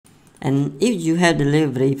And if you have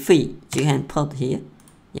delivery fee, you can put here.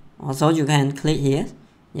 Also, you can click here.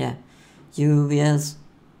 You will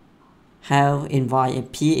have invoice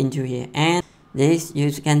appear into here, and this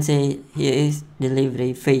you can see here is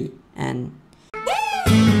delivery fee. And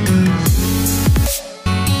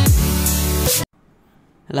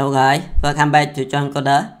hello guys, welcome back to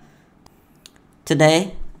JoinCoder.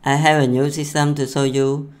 Today I have a new system to show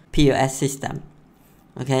you POS system.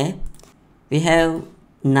 Okay, we have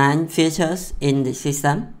 9 features in the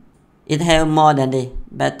system. It have more than this,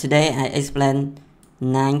 but today I explain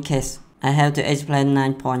 9 cases. I have to explain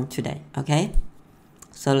 9 points today. Okay,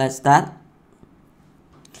 so let's start.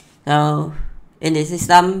 So in the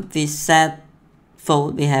system we set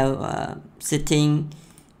full. We have setting,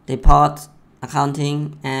 report,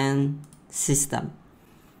 accounting, and system.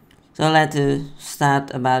 So let's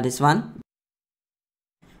start about this one,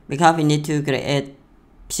 because we need to create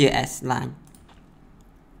POS line.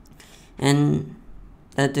 And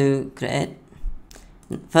to create,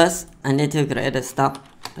 first I need to create a stock.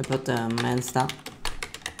 I put the main stock.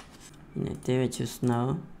 I choose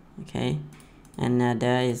no. Okay, and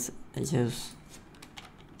there is I choose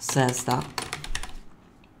sell stock.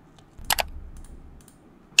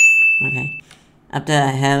 Okay, after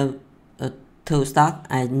I have 2 stock,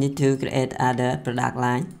 I need to create other product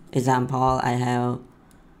line. Example, I have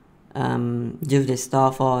use the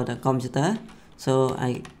store for the computer, so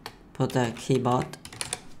I put the keyboard.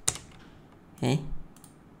 Okay,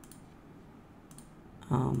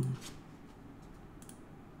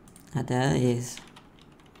 other is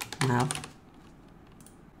mouse.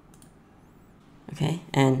 Okay,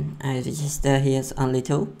 and I register here's only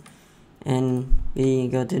 2, and we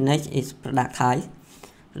go to next is product type.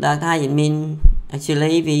 Product type, it means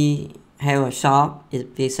actually we have a shop,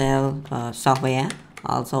 we sell software.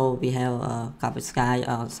 Also we have a copy sky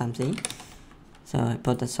or something, so I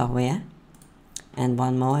put the software. And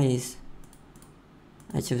one more is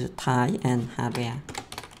I choose type and hardware.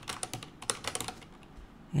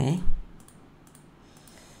 Okay,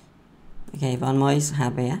 one more is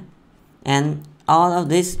hardware. And all of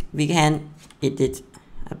this we can edit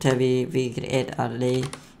after we create already.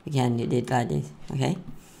 We can edit like this. Okay,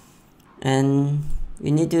 and we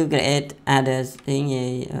need to create other thing,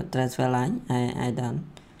 a transfer line. I done.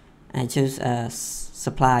 I choose a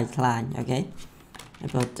supply line. Okay, I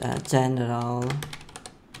put general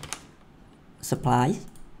supply.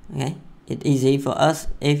 Okay, it's easy for us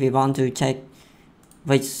if we want to check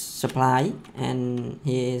which supply. And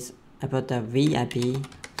here is I put the VIP,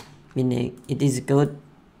 meaning it is good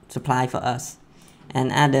supply for us.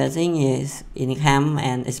 And other thing is income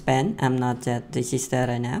and expense. I'm not just register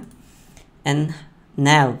right now. And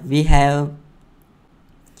now we have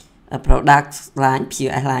a product line,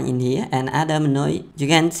 POS line in here, and other menu. You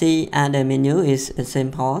can see other menu is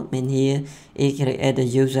simple. I mean here it create a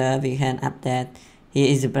user. We can update. Here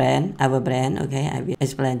is the brand, our brand. Okay, I will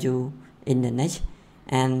explain you in the next.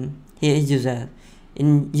 And here is user.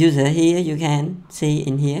 In user here you can see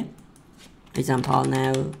in here. Example,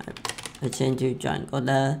 now I change to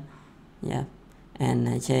JoinCoder. Yeah, and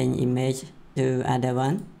I change image to other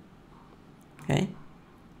one. Okay,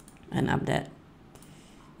 and update.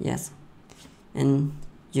 Yes, and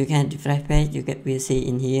you can refresh page. Will see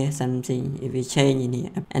in here something if we change in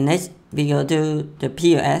here. And next we go to the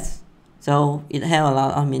POS. So it have a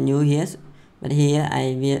lot of menu here, but here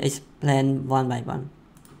I will explain one by one.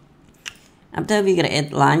 After we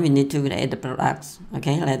create line, we need to create the products.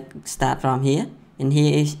 Okay, let's start from here. And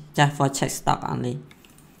here is just for check stock only.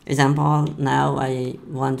 Example, now I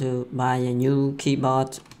want to buy a new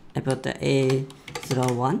keyboard. I put the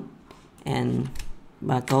A01, and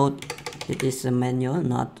barcode, it is a manual,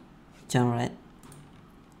 not generate.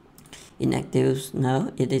 Inactive,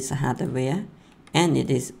 no, it is a hardware, and it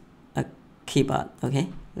is a keyboard. Okay,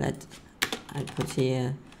 I put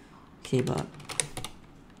here keyboard.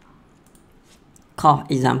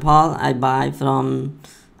 Cost, example, I buy from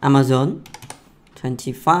Amazon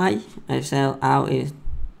 25, I sell out is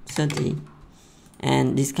 30,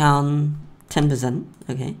 and discount 10%.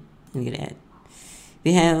 Okay,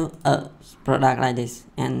 we have a product like this.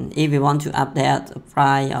 And if we want to update a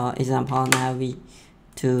price, or example now we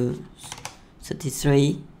to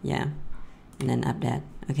 33, yeah, and then update.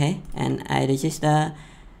 Okay, and I register.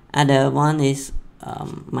 Other one is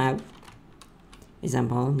mouse.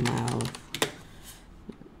 Example, mouse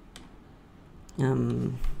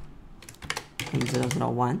 001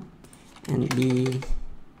 and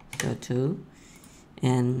B02,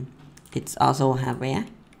 and it's also hardware.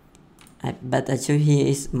 But I choose here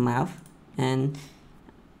is mouse, and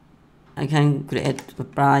I can create a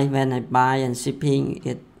price when I buy and shipping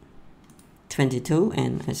it 22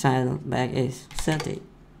 and I sell back is 30.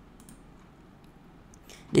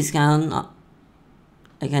 Discount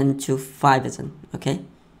I can choose 5%, okay,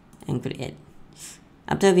 and create.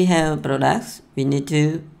 After we have products, we need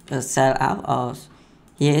to sell out, or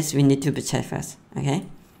here is we need to purchase first, okay.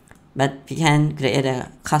 But we can create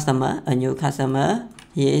a customer, a new customer.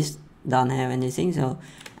 Here is don't have anything, so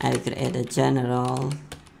I create a general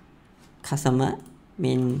customer,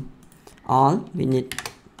 mean all. We need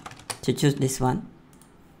to choose this one,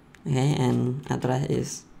 okay, and address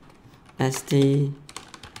is st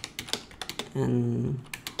and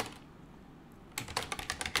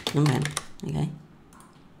human, okay.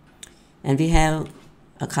 And we have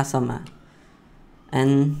a customer,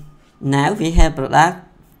 and now we have product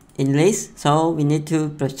in list, so we need to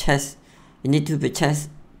purchase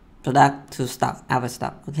product to stock our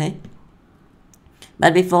stock, okay.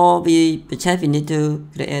 But before we purchase, we need to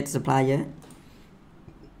create supplier,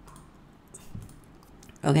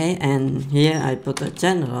 okay. And here I put a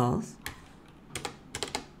general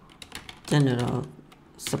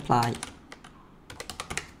supply,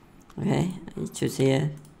 okay. I choose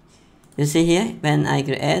here. You see here, when I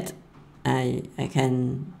create, I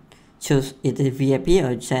can choose it is VIP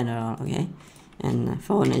or general, okay. And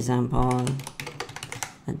for an example,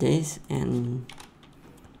 this and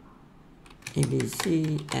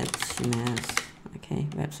abc HTML, okay,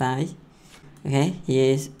 website, okay.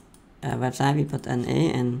 Here is a website, we put an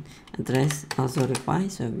A, and address also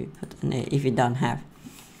required, so we put an A if we don't have.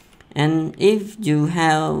 And if you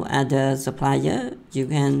have other supplier, you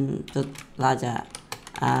can put larger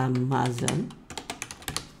Amazon.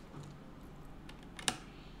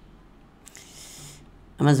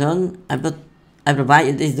 I provide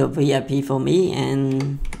it is the VIP for me,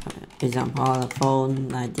 and example a phone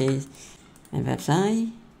like this, and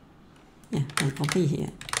website, yeah, I copy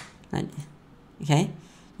here like this, okay.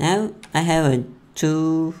 Now I have a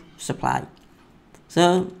 2 supply.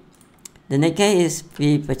 So the next case is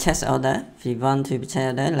we purchase order. If we want to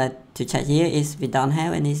purchase order, like to check here is we don't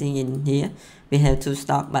have anything in here. We have 2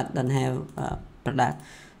 stock but don't have product,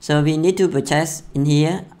 so we need to purchase in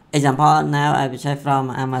here. Example, now I purchase from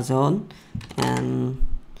Amazon and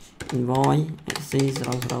invoice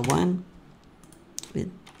C001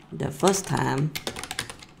 with the first time.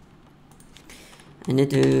 I need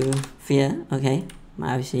to fill, okay,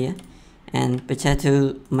 mouse here, and purchase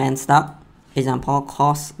to main stock. Example,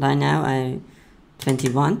 cost right now I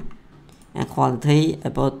 21, and quality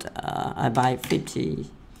about I buy 50,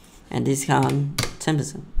 and discount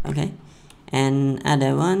 10%, okay. And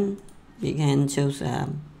other one we can choose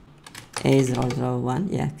A001,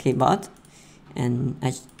 yeah, keyboard, and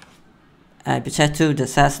I purchase to the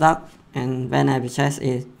sales stock, and when I purchase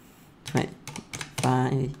is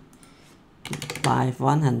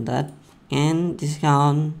 100 and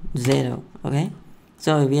discount 0, okay.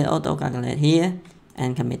 So we auto calculate here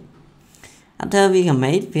and commit. After we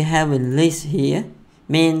commit, we have a list here,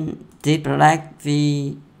 mean the product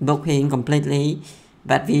we booking completely,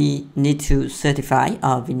 but we need to certify,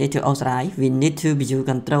 or we need to authorize, we need to view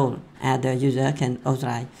control as the user can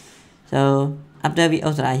authorize. So after we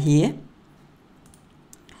authorize here,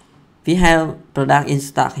 we have product in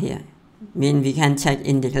stock here, mean we can check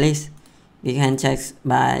in the list. We can check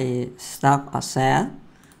by stock or sale,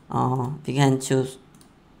 or we can choose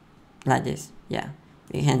like this, yeah,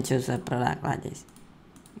 we can choose a product like this,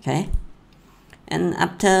 okay. And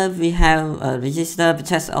after we have a register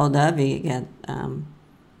purchase order, we get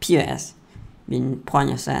POS, mean point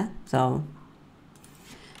of sale. So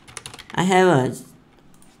I have a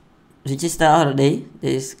register already.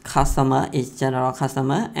 This customer is general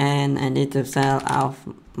customer, and I need to sell out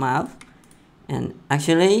mouth. And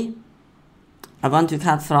actually I want to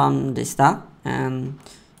cut from the stock, and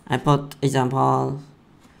I put example,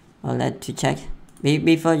 or let to check.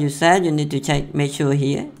 Before you sell, you need to check, make sure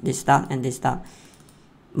here this stock and this stock.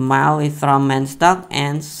 Mouse is from main stock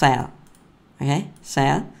and sell, okay.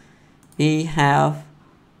 Sell we have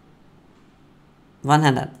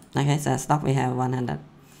 100, okay. So stock we have 100.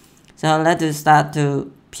 So let's start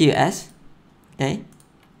to POS, okay.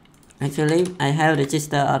 Actually I have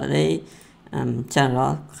registered already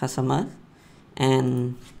general customer,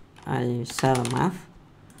 and I sell a map,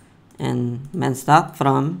 and main stock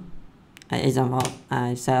from example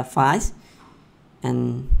I sell 5,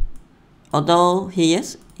 and although here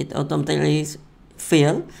it automatically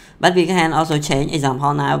fill, but we can also change.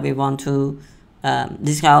 Example, now we want to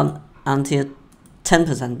discount until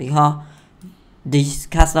 10% because this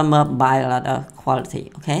customer buy a lot of quality,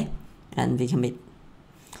 okay. And we commit,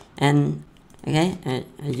 and okay, I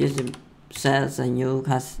use to sell the new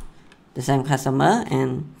the same customer,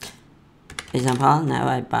 and example, now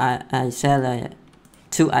I sell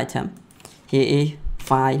 2 items. Here is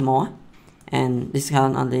 5 more, and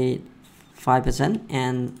discount only 5%,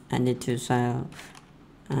 and I need to sell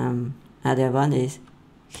other one is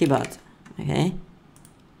keyboard. Okay,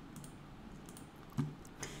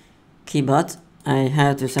 keyboard I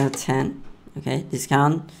have to sell 10. Okay,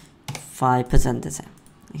 discount 5%.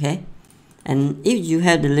 Okay, and if you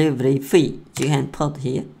have delivery fee, you can put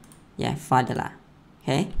here, yeah, $5.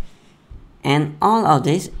 Okay, and all of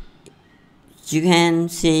this you can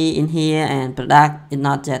see in here, and product is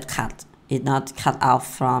not yet cut. It's not cut out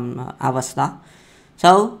from our stock.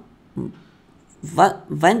 So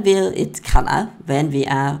when will it cut out? When we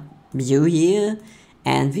are view here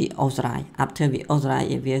and we authorize. After we authorize,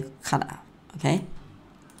 it will cut out. Okay.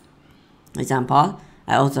 Example,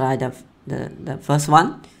 I authorize the first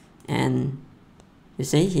one, and you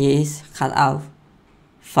see here is cut out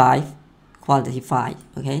 5, quality 5.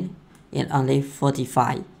 Okay, it only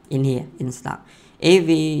 45 in here in stock. If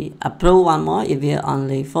we approve one more, it will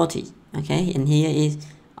only 40. Okay, and here is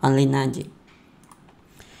only 90.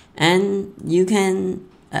 And you can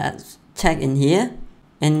check in here,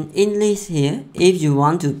 and in list here, if you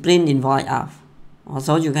want to print invoice off,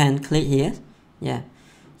 also you can click here. Yeah,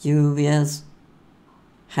 you will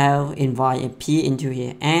have invoice appear into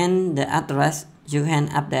here, and the address you can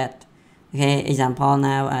update. Okay, example,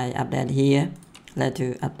 now I update here. Let's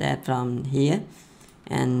to update from here,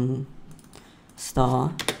 and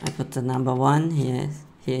store, I put the number 1 here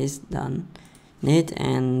is done need,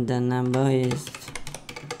 and the number is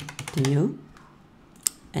new,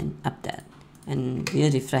 and update, and we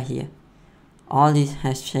refresh here. All this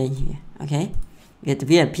has changed here. Okay, it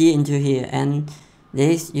will appear into here, and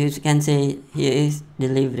this you can see here is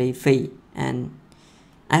delivery fee. And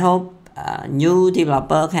I hope new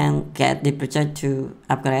developer can get the project to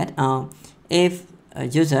upgrade, or if a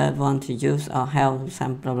user want to use or have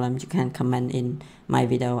some problem, you can comment in my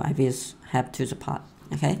video. I will have to support.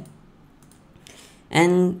 Okay,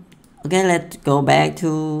 and okay, let's go back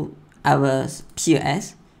to our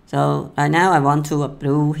POS. So right now I want to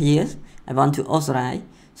approve here, I want to authorize,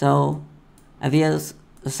 so I will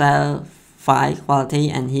sell 5 quality,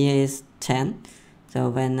 and here is 10. So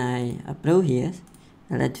when I approve here,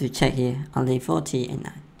 let's to check here, only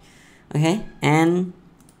 49. Okay, and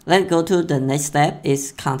let's go to the next step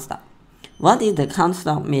is count stock. What is the count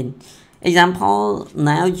stock mean? Example,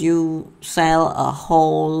 now you sell a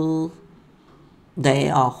whole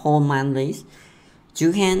day or whole month list.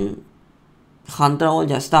 You can control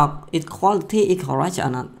your stock, its quality is correct or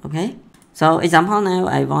not. Okay, so example, now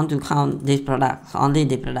I want to count this product, only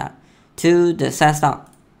the product, to the sales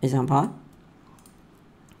stock. Example,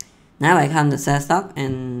 now I count the sales stock,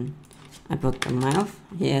 and I put the amount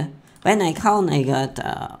here. When I count, I got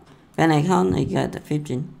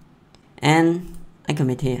 15, and I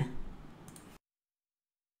commit here.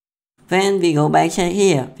 When we go back check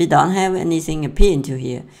here, we don't have anything appear into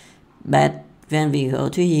here, but when we go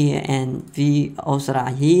to here and we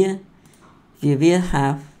authorize here, we will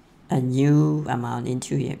have a new amount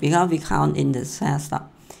into here, because we count in the sales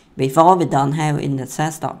stock. Before we don't have in the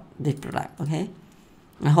sales stock this product. Okay,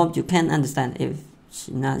 I hope you can understand. If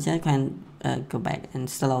not, you can go back and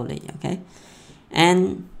slowly. Okay,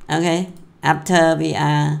 and okay, after we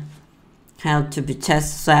are how to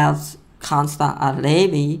purchase sales count stock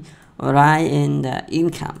already, we write in the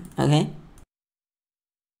income. Okay,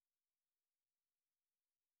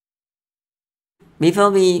 before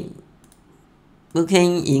we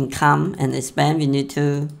booking income and expense, we need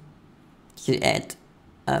to create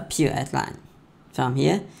a POS line from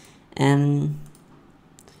here, and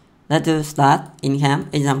let's do start income.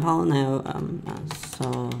 Example, now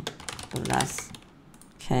so plus.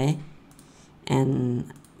 Okay,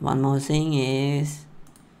 and one more thing is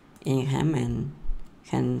income, and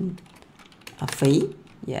can a fee.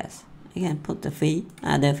 Yes, I can put the fee,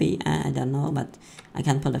 the fee, I don't know, but I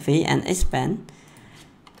can put the fee. And expense,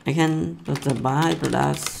 I can put the buy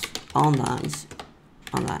products online.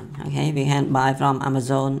 Okay, we can buy from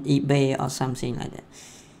Amazon, eBay, or something like that.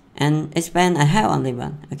 And expense, I have only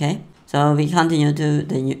one. Okay, so we continue to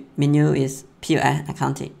the menu is POS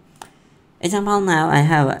accounting. Example, now I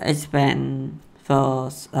have expense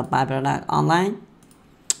for buy product online,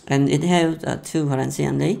 and it has 2 currency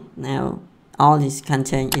only. Now all this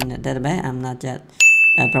contained in the database. I'm not just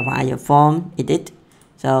provide a form edit.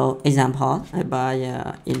 So example, I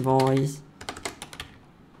buy invoice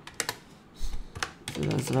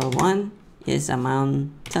 001 is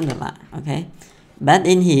amount $10. Okay, but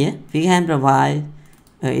in here we can provide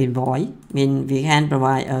an invoice, mean we can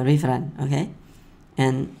provide a reference. Okay,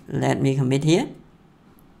 and let me commit here.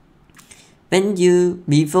 When you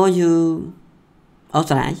before you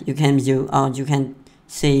authorize, you can view or you can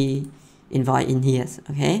see invoice in here.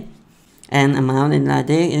 Okay, and amount in like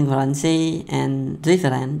this, in currency and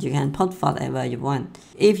reference, you can put whatever you want.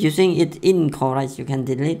 If you think it's incorrect, you can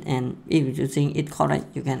delete, and if you think it's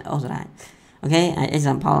correct, you can authorize. Okay, I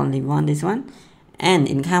example only want this one. And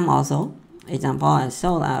income also, example I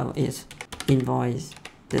sold out is invoice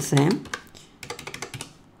the same.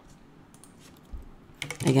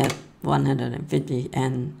 I get 150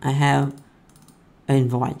 and I have an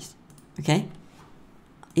invoice. Okay,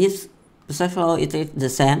 it's so it is the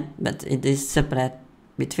same, but it is separate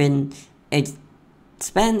between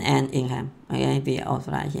expense and income. Okay, we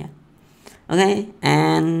authorize here. Okay,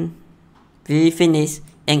 and we finish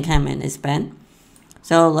income and expense.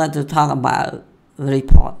 So let's talk about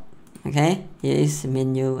report. Okay, here is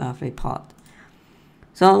menu of report.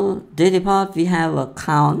 So the report we have a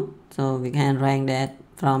count, so we can rank that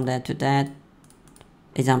from that to that.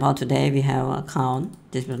 Example, today we have a count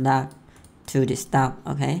this product to this stock.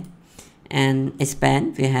 Okay, and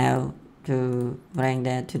expense we have to rank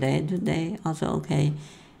that today also. Okay,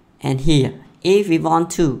 and here if we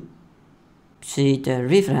want to see the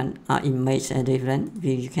reference or image a reference,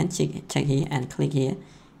 you can check here and click here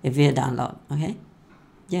if we download. Okay,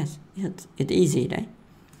 yes, it's easy, right?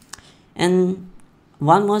 And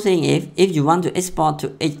one more thing, if you want to export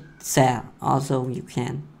to Excel, also you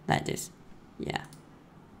can like this. Yeah,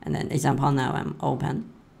 and then example now I'm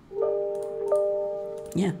open.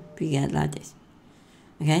 Yeah, we get like this.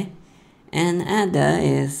 Okay, and other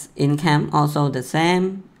is income, also the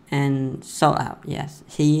same, and sold out. Yes,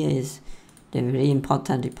 here is the very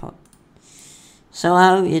important report. So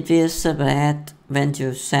out it will separate when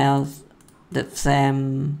you sell the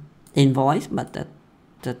same invoice, but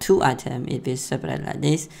the two items it will separate like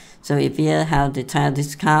this. So if you have the tail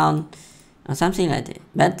discount or something like that.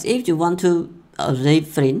 But if you want to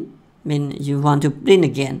reprint, mean you want to print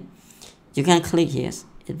again, you can click here.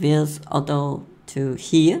 It will auto to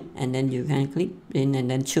here, and then you can click print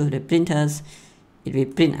and then choose the printers. It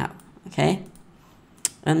will print out. Okay,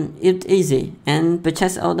 and it's easy. And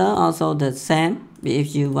purchase order also the same.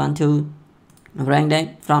 If you want to rank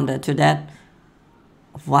that from that to that,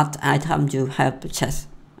 what item you have purchased.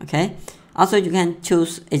 Okay, also you can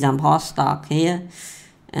choose example stock here,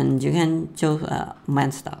 and you can choose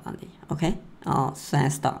main stock only. Okay, or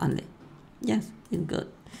sales stock only. Yes, it's good.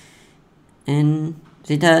 And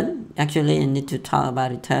return, actually I need to talk about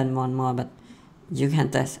return one more, but you can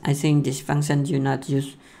test. I think this function you not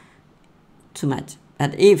use too much,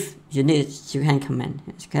 but if you need it, you can comment.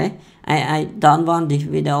 Okay, I don't want this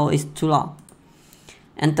video is too long.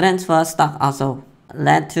 And transfer stock also,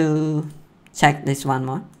 let's to check this one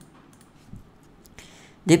more.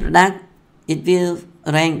 The product, it will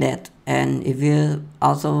rank that, and it will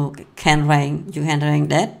also can rank, you can rank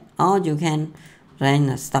that, or you can rank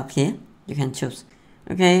the stock here, you can choose.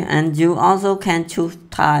 Okay, and you also can choose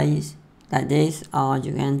ties like this, or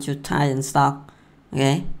you can choose tie and stock.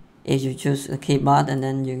 Okay, if you choose a keyboard and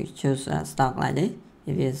then you choose stock like this,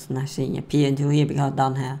 it is nothing appear into here because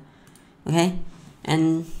don't have. Okay,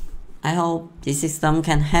 and I hope this system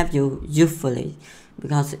can help you usefully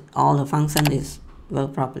because all the function is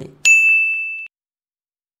work properly.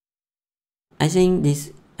 I think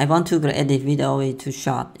this I want to create this video is too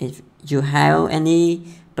short. If you have any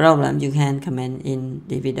problem, you can comment in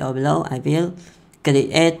the video below. I will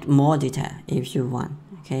create more detail if you want.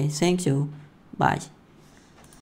 Okay, thank you. Bye.